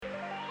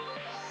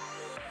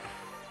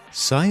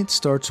Science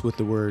starts with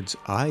the words,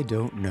 "I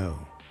don't know."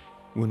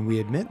 When we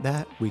admit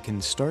that, we can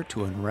start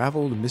to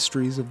unravel the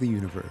mysteries of the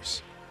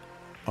universe.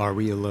 Are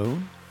we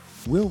alone?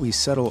 Will we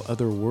settle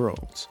other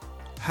worlds?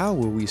 How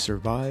will we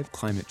survive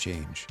climate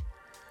change?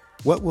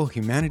 What will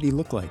humanity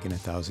look like in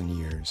 1,000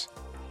 years?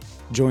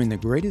 Join the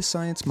greatest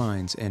science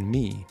minds and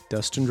me,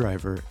 Dustin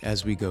Driver,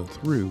 as we go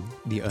through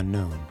the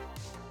unknown.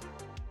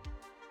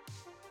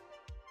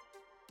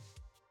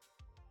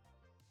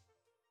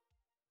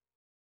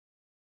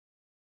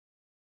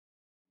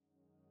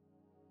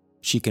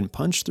 She can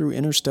punch through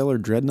interstellar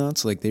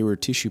dreadnoughts like they were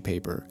tissue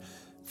paper,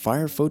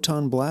 fire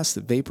photon blasts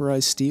that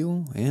vaporize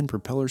steel, and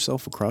propel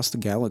herself across the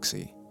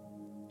galaxy.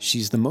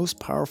 She's the most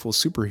powerful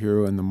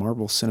superhero in the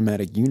Marvel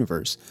Cinematic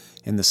Universe,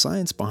 and the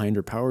science behind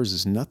her powers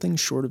is nothing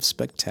short of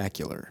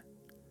spectacular.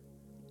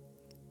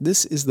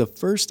 This is the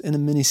first in a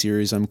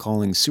miniseries I'm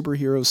calling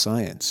Superhero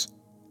Science,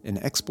 an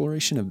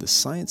exploration of the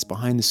science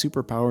behind the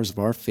superpowers of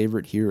our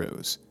favorite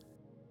heroes.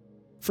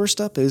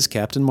 First up is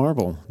Captain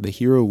Marvel, the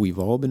hero we've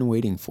all been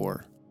waiting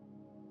for.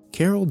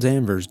 Carol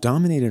Danvers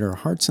dominated our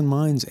hearts and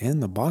minds and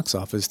the box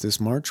office this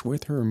March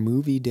with her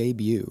movie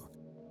debut.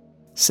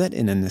 Set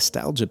in a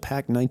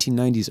nostalgia-packed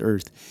 1990s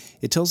Earth,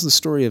 it tells the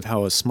story of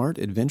how a smart,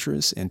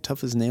 adventurous, and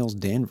tough-as-nails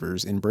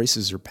Danvers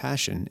embraces her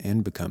passion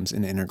and becomes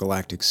an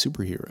intergalactic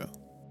superhero.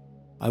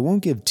 I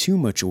won't give too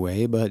much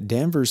away, but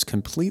Danvers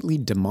completely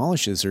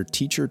demolishes her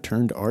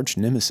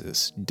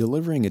teacher-turned-arch-nemesis,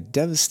 delivering a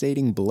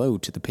devastating blow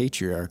to the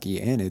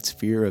patriarchy and its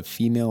fear of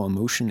female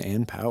emotion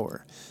and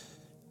power.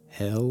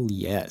 Hell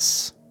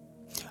yes.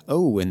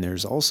 Oh, and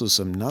there's also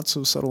some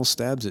not-so-subtle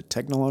stabs at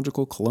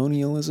technological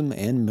colonialism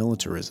and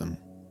militarism.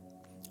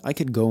 I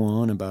could go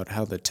on about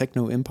how the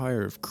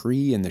techno-empire of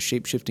Kree and the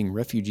shape-shifting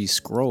refugee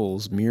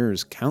Skrulls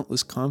mirrors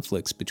countless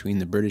conflicts between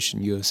the British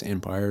and US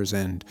empires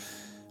and,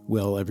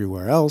 well,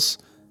 everywhere else,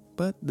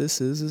 but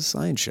this is a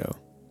science show.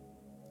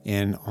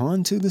 And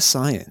on to the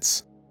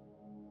science.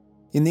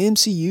 In the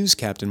MCU's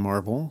Captain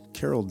Marvel,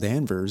 Carol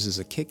Danvers is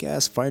a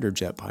kick-ass fighter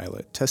jet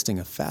pilot testing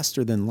a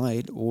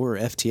faster-than-light, or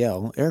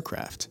FTL,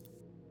 aircraft.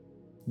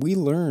 We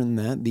learn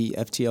that the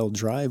FTL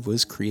drive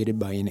was created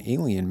by an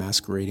alien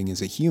masquerading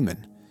as a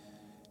human,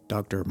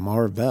 Dr.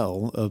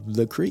 Mar-Vell of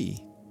the Kree.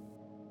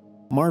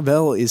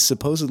 Mar-Vell is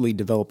supposedly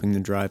developing the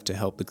drive to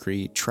help the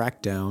Kree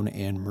track down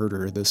and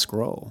murder the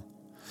Skrull.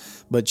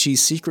 But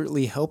she's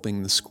secretly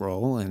helping the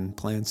Skrull and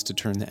plans to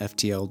turn the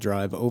FTL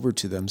drive over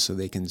to them so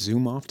they can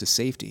zoom off to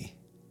safety.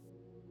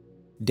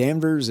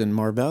 Danvers and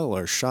Mar-Vell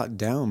are shot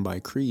down by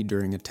Kree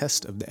during a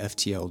test of the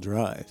FTL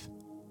drive.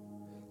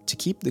 To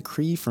keep the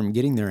Kree from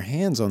getting their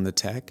hands on the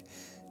tech,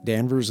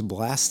 Danvers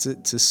blasts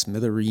it to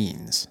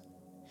smithereens.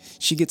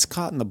 She gets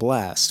caught in the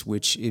blast,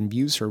 which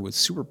imbues her with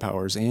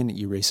superpowers and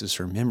erases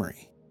her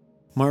memory.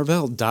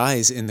 Mar-Vell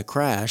dies in the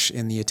crash,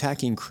 and the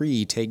attacking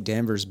Kree take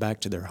Danvers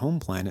back to their home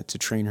planet to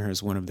train her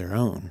as one of their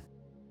own.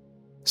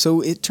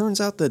 So it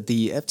turns out that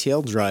the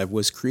FTL drive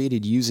was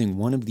created using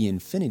one of the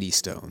Infinity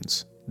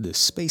Stones, the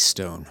Space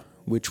Stone,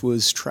 which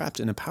was trapped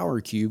in a power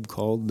cube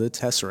called the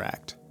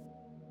Tesseract.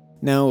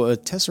 Now, a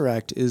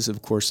Tesseract is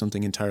of course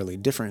something entirely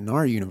different in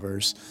our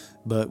universe,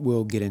 but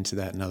we'll get into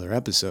that in other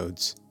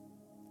episodes.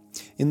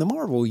 In the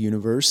Marvel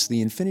universe, the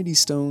Infinity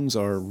Stones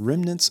are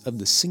remnants of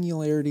the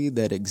singularity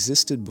that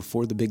existed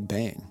before the Big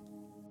Bang.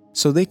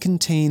 So they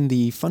contain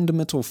the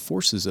fundamental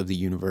forces of the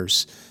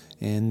universe,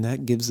 and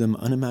that gives them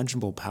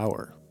unimaginable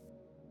power.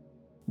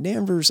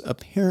 Danvers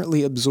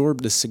apparently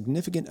absorbed a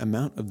significant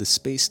amount of the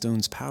Space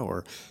Stone's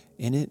power,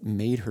 and it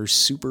made her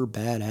super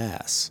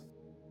badass.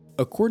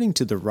 According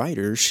to the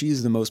writer, she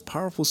is the most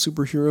powerful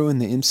superhero in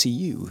the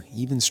MCU,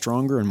 even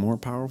stronger and more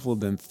powerful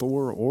than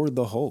Thor or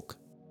the Hulk.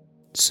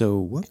 So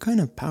what kind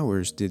of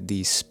powers did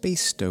the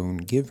Space Stone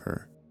give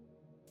her?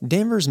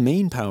 Danvers'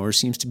 main power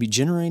seems to be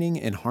generating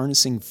and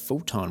harnessing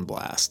photon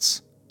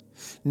blasts.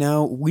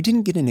 Now, we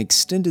didn't get an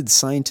extended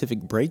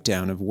scientific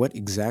breakdown of what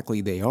exactly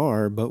they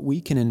are, but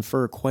we can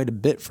infer quite a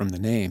bit from the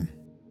name.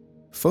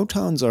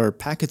 Photons are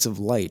packets of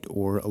light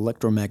or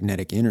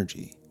electromagnetic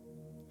energy.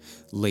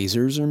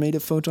 Lasers are made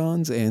of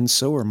photons, and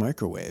so are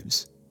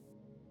microwaves.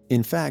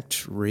 In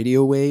fact,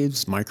 radio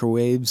waves,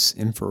 microwaves,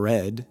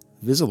 infrared,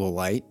 visible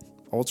light,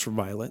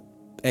 ultraviolet,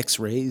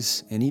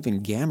 X-rays, and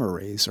even gamma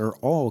rays are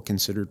all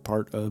considered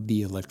part of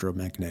the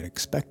electromagnetic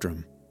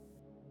spectrum.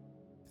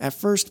 At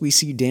first, we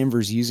see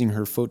Danvers using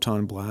her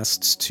photon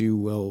blasts to,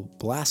 well,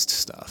 blast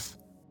stuff.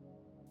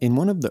 In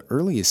one of the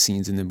earliest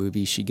scenes in the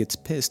movie, she gets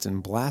pissed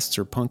and blasts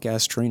her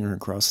punk-ass trainer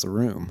across the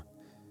room.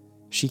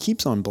 She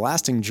keeps on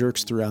blasting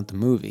jerks throughout the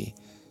movie,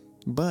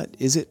 but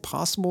is it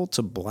possible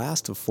to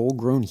blast a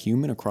full-grown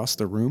human across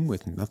the room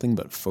with nothing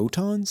but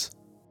photons?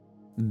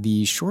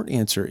 The short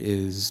answer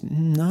is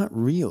not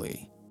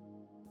really.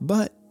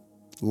 But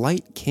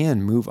light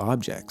can move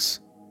objects.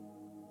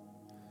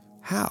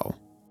 How?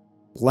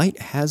 Light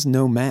has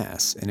no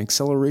mass, and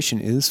acceleration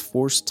is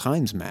force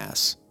times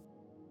mass.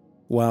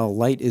 While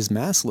light is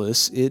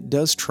massless, it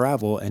does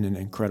travel at an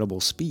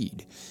incredible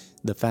speed,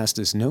 the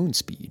fastest known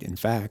speed, in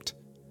fact.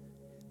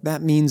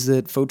 That means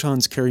that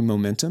photons carry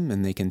momentum,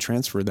 and they can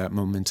transfer that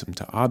momentum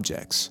to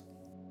objects.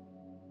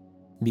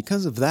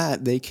 Because of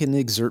that, they can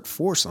exert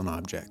force on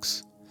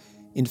objects.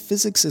 In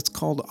physics, it's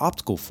called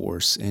optical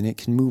force, and it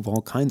can move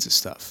all kinds of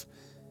stuff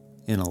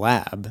in a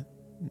lab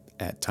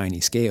at tiny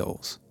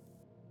scales.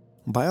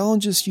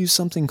 Biologists use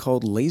something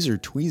called laser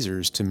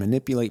tweezers to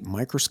manipulate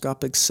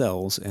microscopic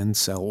cells and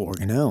cell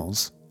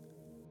organelles.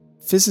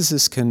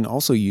 Physicists can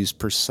also use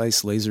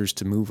precise lasers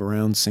to move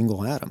around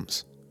single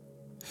atoms.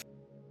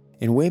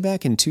 And way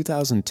back in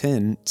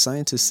 2010,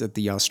 scientists at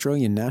the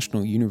Australian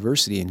National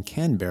University in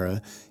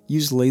Canberra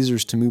used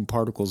lasers to move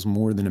particles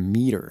more than a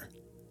meter.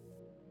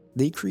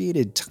 They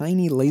created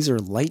tiny laser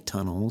light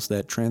tunnels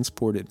that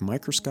transported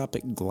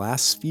microscopic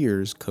glass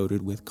spheres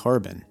coated with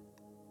carbon.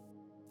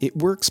 It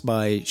works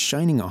by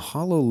shining a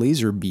hollow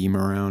laser beam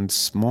around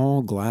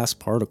small glass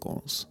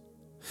particles.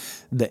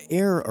 The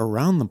air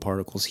around the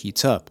particles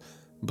heats up,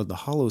 but the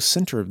hollow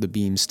center of the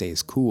beam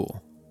stays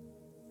cool.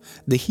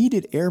 The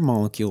heated air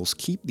molecules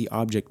keep the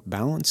object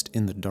balanced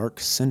in the dark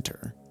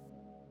center,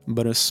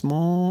 but a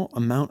small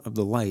amount of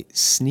the light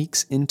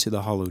sneaks into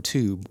the hollow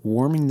tube,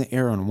 warming the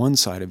air on one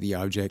side of the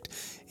object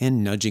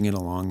and nudging it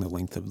along the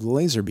length of the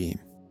laser beam.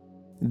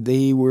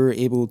 They were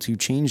able to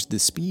change the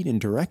speed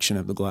and direction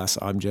of the glass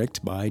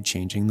object by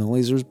changing the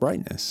laser's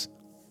brightness.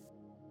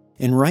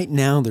 And right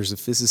now, there's a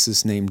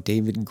physicist named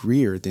David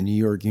Greer at the New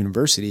York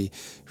University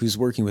who's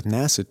working with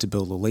NASA to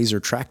build a laser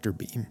tractor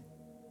beam.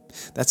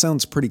 That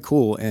sounds pretty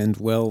cool, and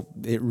well,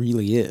 it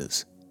really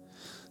is.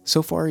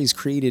 So far, he's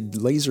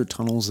created laser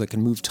tunnels that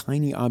can move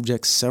tiny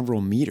objects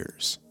several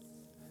meters.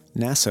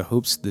 NASA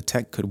hopes the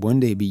tech could one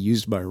day be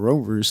used by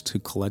rovers to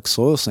collect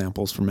soil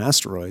samples from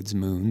asteroids,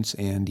 moons,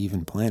 and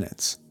even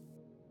planets.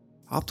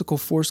 Optical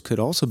force could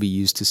also be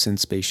used to send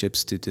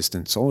spaceships to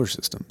distant solar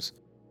systems.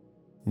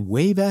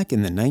 Way back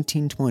in the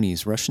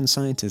 1920s, Russian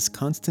scientist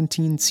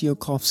Konstantin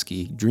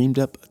Tsiolkovsky dreamed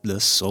up the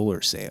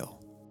solar sail.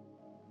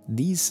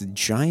 These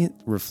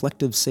giant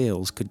reflective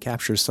sails could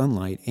capture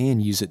sunlight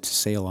and use it to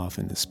sail off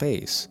into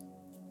space.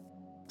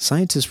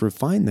 Scientists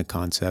refined the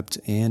concept,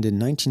 and in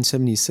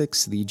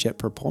 1976, the Jet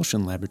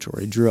Propulsion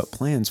Laboratory drew up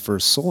plans for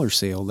a solar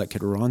sail that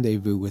could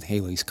rendezvous with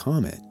Halley's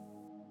Comet.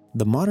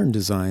 The modern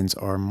designs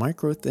are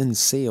micro-thin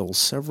sails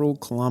several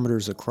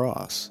kilometers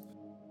across.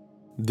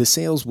 The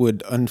sails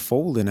would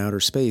unfold in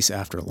outer space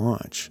after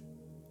launch.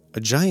 A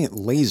giant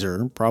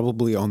laser,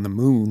 probably on the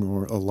moon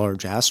or a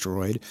large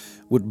asteroid,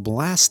 would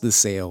blast the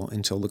sail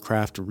until the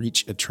craft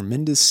reached a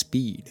tremendous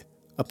speed,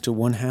 up to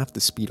 1/2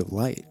 the speed of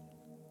light.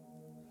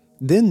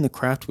 Then the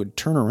craft would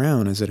turn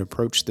around as it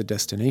approached the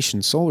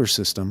destination solar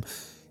system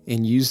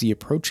and use the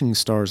approaching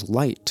star's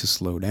light to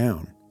slow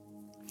down.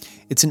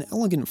 It's an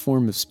elegant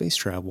form of space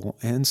travel,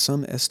 and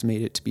some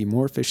estimate it to be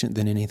more efficient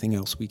than anything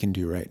else we can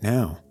do right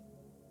now.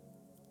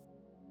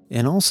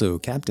 And also,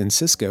 Captain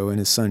Sisko and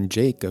his son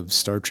Jake of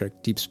Star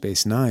Trek Deep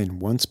Space Nine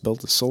once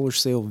built a solar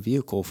sail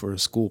vehicle for a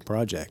school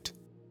project.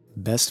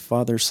 Best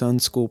father-son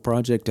school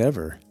project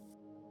ever.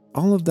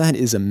 All of that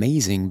is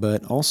amazing,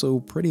 but also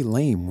pretty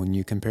lame when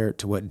you compare it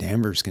to what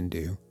Danvers can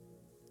do.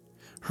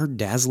 Her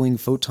dazzling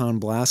photon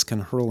blast can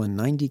hurl a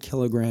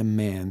 90-kilogram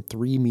man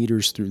 3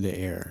 meters through the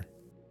air.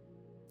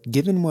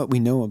 Given what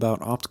we know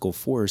about optical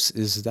force,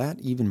 is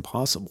that even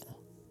possible?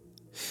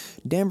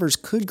 Danvers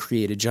could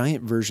create a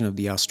giant version of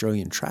the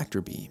Australian tractor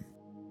beam.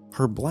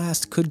 Her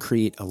blast could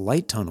create a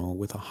light tunnel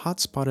with a hot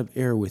spot of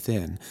air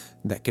within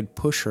that could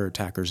push her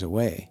attackers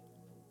away.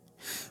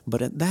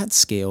 But at that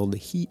scale, the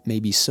heat may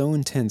be so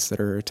intense that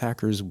her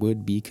attackers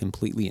would be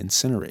completely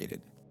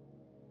incinerated.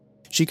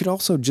 She could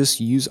also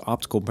just use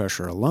optical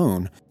pressure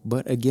alone,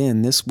 but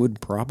again, this would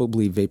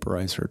probably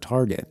vaporize her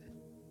target.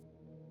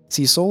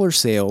 See, solar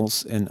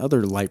sails and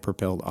other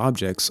light-propelled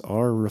objects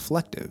are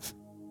reflective.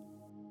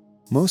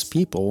 Most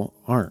people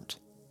aren't.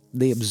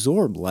 They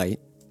absorb light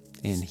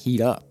and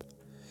heat up.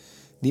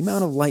 The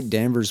amount of light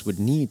Danvers would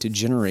need to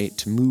generate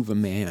to move a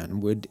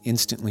man would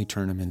instantly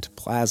turn him into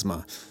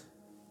plasma.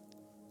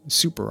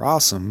 Super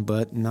awesome,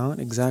 but not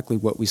exactly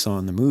what we saw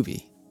in the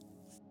movie.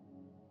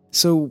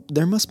 So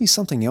there must be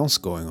something else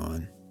going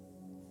on.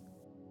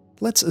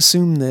 Let's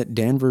assume that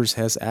Danvers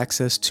has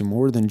access to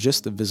more than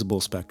just the visible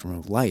spectrum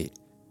of light.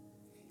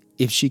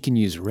 If she can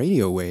use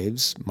radio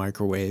waves,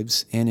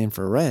 microwaves, and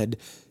infrared,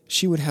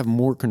 she would have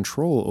more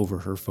control over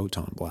her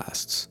photon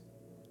blasts.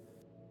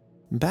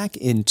 Back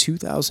in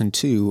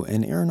 2002,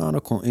 an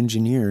aeronautical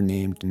engineer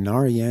named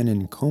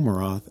Narayanan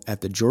Komaroth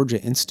at the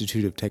Georgia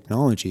Institute of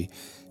Technology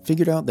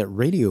figured out that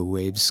radio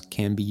waves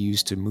can be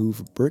used to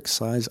move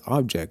brick-sized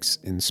objects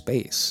in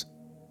space.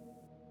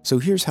 So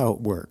here's how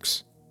it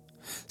works.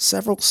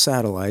 Several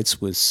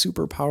satellites with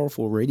super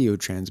powerful radio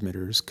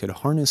transmitters could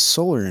harness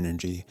solar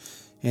energy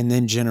and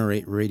then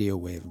generate radio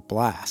wave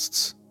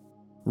blasts.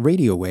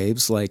 Radio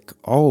waves, like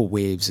all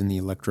waves in the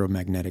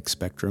electromagnetic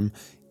spectrum,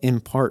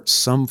 impart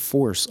some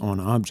force on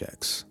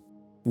objects.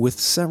 With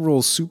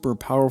several super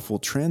powerful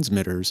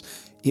transmitters,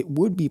 it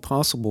would be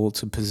possible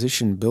to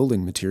position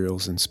building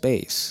materials in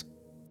space.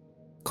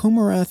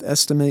 Komaroth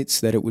estimates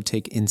that it would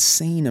take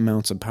insane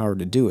amounts of power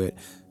to do it,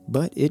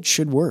 but it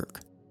should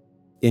work.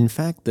 In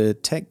fact, the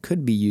tech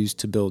could be used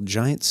to build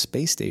giant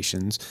space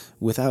stations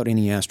without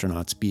any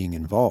astronauts being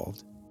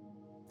involved.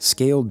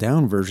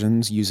 Scaled-down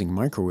versions using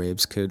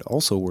microwaves could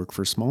also work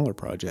for smaller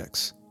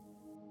projects.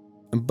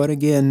 But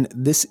again,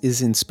 this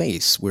is in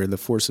space, where the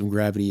force of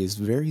gravity is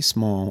very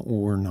small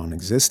or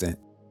non-existent.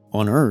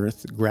 On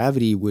Earth,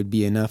 gravity would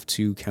be enough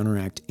to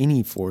counteract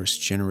any force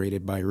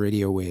generated by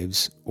radio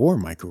waves or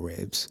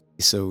microwaves.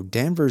 So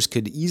Danvers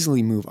could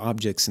easily move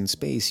objects in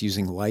space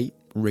using light,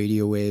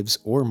 radio waves,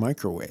 or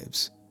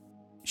microwaves.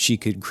 She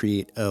could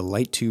create a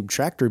light tube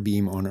tractor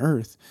beam on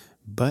Earth,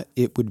 but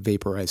it would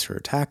vaporize her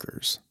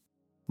attackers.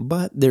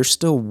 But there's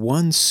still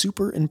one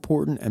super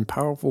important and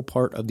powerful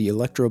part of the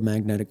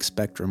electromagnetic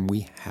spectrum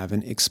we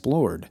haven't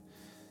explored: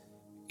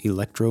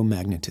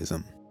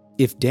 electromagnetism.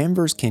 If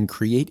Danvers can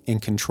create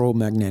and control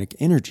magnetic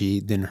energy,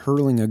 then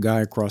hurling a guy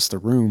across the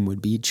room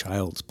would be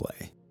child's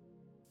play.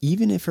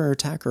 Even if her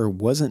attacker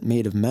wasn't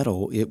made of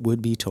metal, it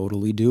would be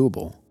totally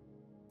doable.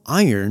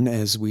 Iron,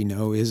 as we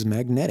know, is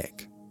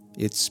magnetic.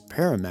 It's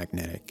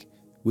paramagnetic,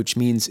 which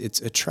means it's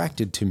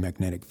attracted to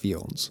magnetic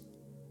fields.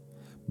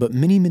 But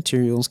many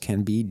materials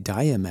can be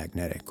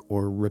diamagnetic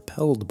or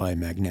repelled by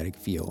magnetic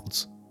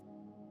fields.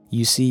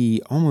 You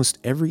see, almost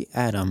every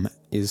atom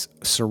is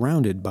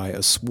surrounded by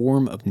a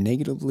swarm of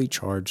negatively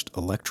charged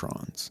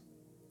electrons.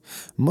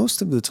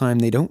 Most of the time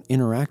they don't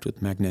interact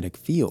with magnetic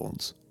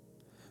fields,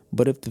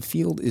 but if the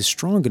field is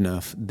strong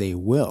enough, they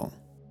will.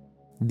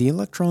 The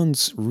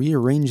electrons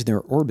rearrange their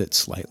orbits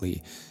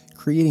slightly,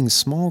 creating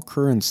small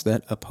currents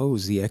that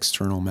oppose the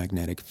external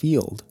magnetic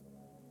field.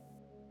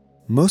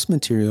 Most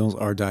materials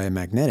are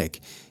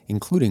diamagnetic,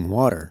 including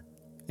water.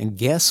 And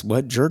guess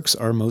what jerks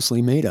are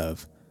mostly made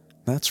of?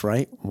 That's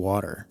right,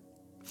 water.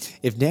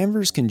 If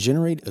Danvers can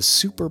generate a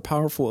super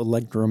powerful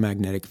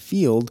electromagnetic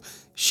field,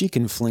 she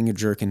can fling a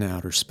jerk into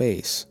outer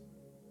space.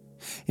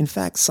 In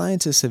fact,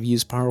 scientists have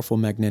used powerful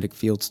magnetic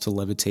fields to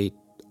levitate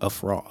a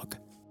frog.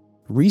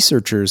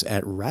 Researchers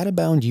at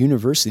Radboud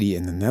University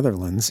in the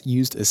Netherlands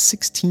used a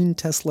 16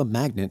 Tesla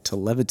magnet to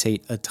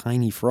levitate a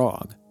tiny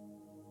frog.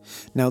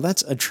 Now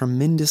that's a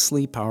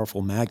tremendously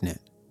powerful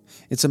magnet.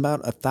 It's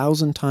about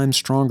 1,000 times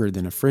stronger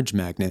than a fridge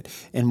magnet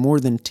and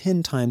more than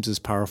 10 times as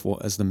powerful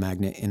as the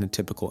magnet in a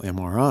typical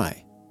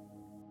MRI.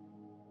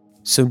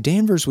 So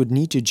Danvers would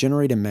need to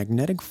generate a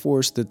magnetic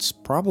force that's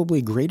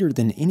probably greater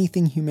than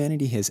anything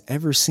humanity has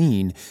ever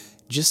seen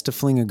just to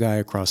fling a guy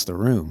across the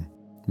room.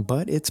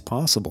 But it's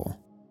possible.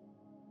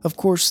 Of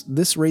course,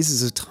 this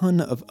raises a ton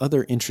of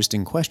other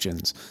interesting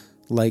questions,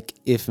 like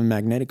if a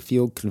magnetic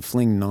field can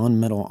fling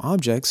non-metal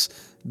objects,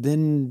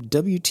 then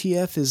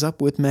WTF is up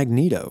with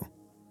Magneto?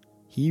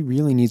 He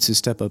really needs to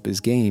step up his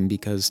game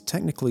because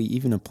technically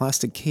even a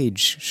plastic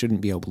cage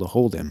shouldn't be able to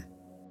hold him.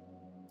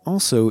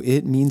 Also,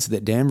 it means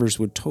that Danvers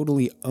would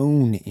totally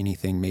own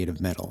anything made of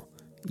metal,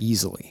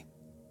 easily.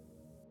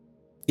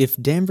 If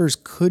Danvers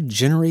could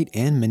generate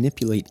and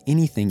manipulate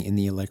anything in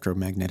the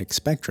electromagnetic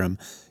spectrum,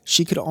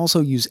 she could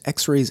also use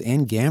X-rays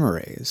and gamma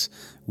rays,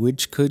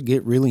 which could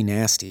get really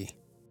nasty.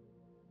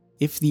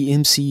 If the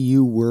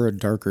MCU were a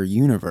darker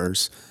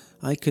universe,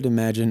 I could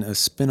imagine a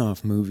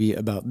spin-off movie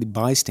about the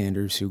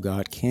bystanders who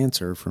got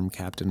cancer from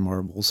Captain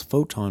Marvel's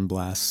photon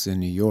blasts in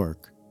New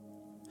York.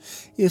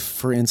 If,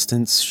 for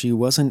instance, she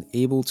wasn't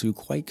able to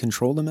quite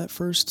control them at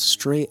first,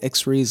 stray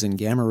X-rays and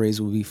gamma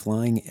rays would be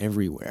flying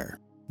everywhere.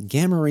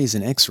 Gamma rays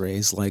and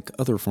X-rays, like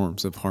other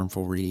forms of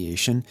harmful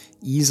radiation,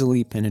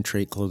 easily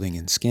penetrate clothing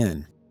and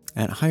skin.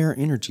 At higher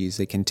energies,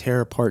 they can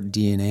tear apart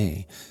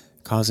DNA,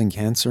 causing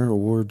cancer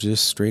or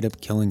just straight up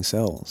killing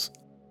cells.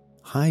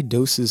 High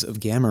doses of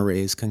gamma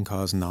rays can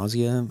cause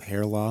nausea,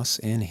 hair loss,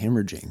 and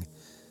hemorrhaging.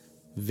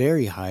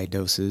 Very high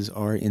doses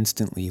are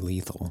instantly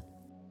lethal.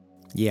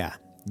 Yeah,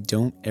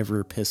 don't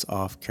ever piss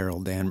off Carol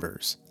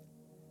Danvers.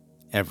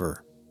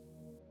 Ever.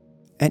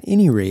 At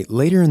any rate,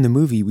 later in the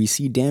movie we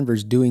see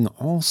Danvers doing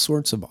all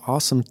sorts of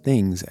awesome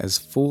things as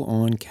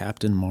full-on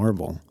Captain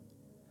Marvel.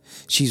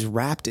 She's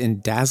wrapped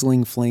in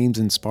dazzling flames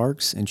and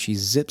sparks, and she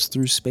zips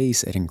through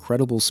space at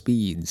incredible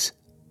speeds.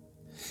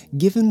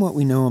 Given what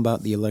we know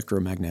about the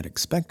electromagnetic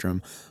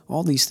spectrum,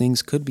 all these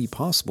things could be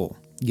possible,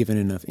 given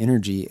enough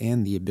energy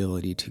and the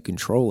ability to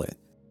control it.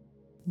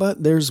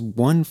 But there's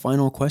one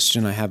final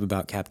question I have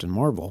about Captain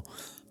Marvel.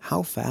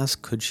 How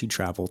fast could she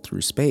travel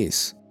through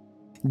space?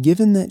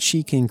 Given that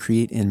she can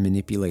create and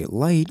manipulate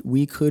light,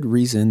 we could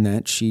reason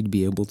that she'd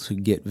be able to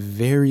get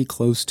very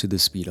close to the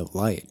speed of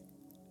light.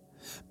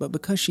 But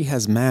because she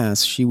has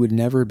mass, she would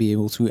never be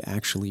able to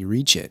actually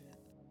reach it.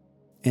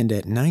 And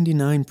at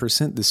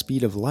 99% the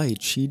speed of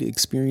light, she'd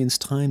experience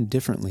time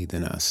differently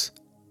than us.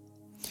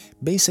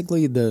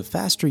 Basically, the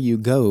faster you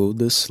go,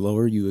 the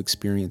slower you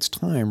experience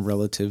time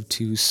relative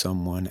to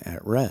someone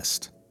at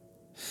rest.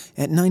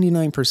 At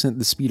 99%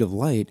 the speed of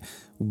light,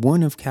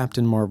 one of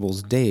Captain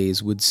Marvel's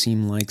days would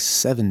seem like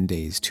 7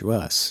 days to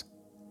us.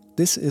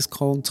 This is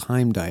called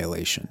time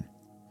dilation.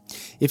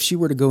 If she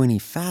were to go any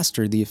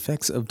faster, the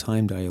effects of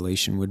time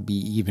dilation would be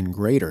even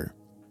greater.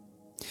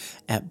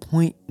 At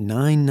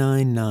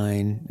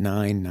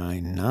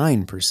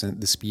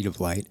 0.999999% the speed of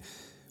light,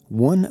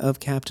 one of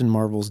Captain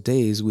Marvel's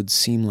days would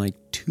seem like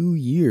 2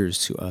 years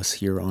to us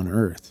here on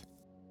Earth.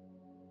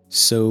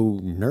 So,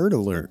 nerd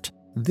alert.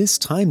 This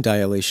time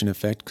dilation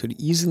effect could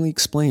easily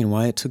explain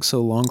why it took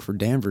so long for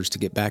Danvers to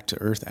get back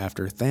to Earth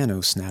after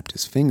Thanos snapped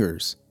his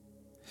fingers.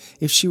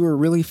 If she were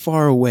really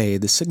far away,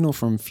 the signal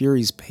from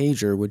Fury's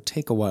pager would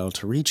take a while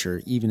to reach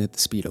her, even at the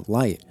speed of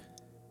light,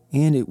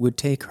 and it would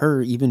take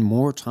her even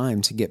more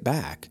time to get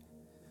back.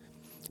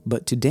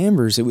 But to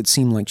Danvers, it would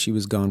seem like she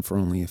was gone for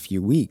only a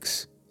few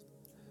weeks.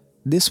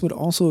 This would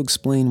also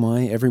explain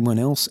why everyone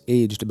else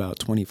aged about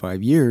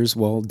 25 years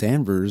while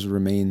Danvers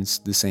remains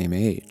the same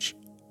age.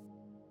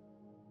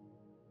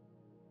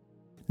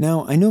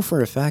 Now, I know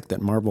for a fact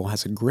that Marvel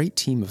has a great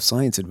team of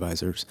science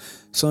advisors,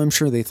 so I'm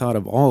sure they thought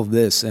of all of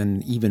this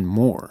and even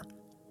more.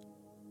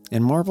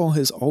 And Marvel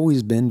has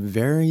always been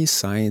very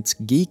science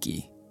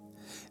geeky.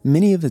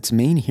 Many of its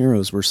main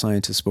heroes were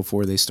scientists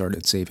before they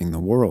started saving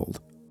the world.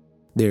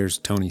 There's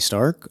Tony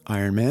Stark,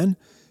 Iron Man,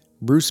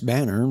 Bruce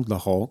Banner, the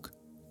Hulk,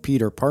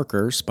 Peter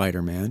Parker,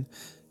 Spider-Man,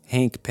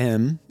 Hank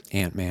Pym,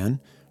 Ant-Man,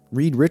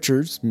 Reed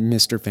Richards,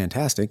 Mr.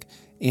 Fantastic,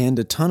 and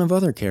a ton of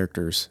other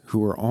characters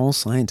who are all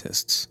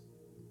scientists.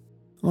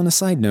 On a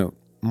side note,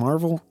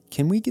 Marvel,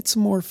 can we get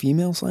some more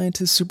female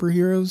scientist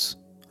superheroes?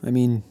 I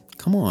mean,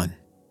 come on.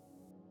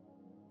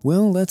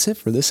 Well, that's it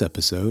for this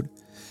episode.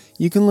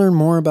 You can learn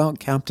more about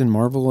Captain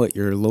Marvel at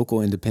your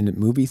local independent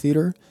movie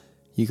theater.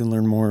 You can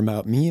learn more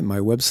about me at my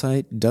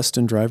website,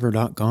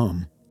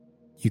 dustindriver.com.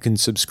 You can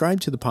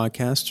subscribe to the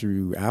podcast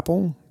through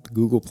Apple,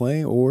 Google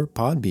Play, or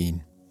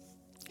Podbean.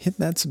 Hit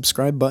that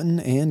subscribe button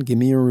and give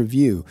me a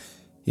review.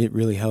 It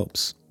really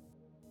helps.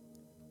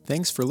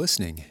 Thanks for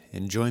listening,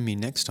 and join me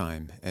next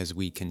time as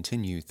we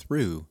continue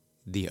through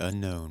the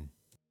unknown.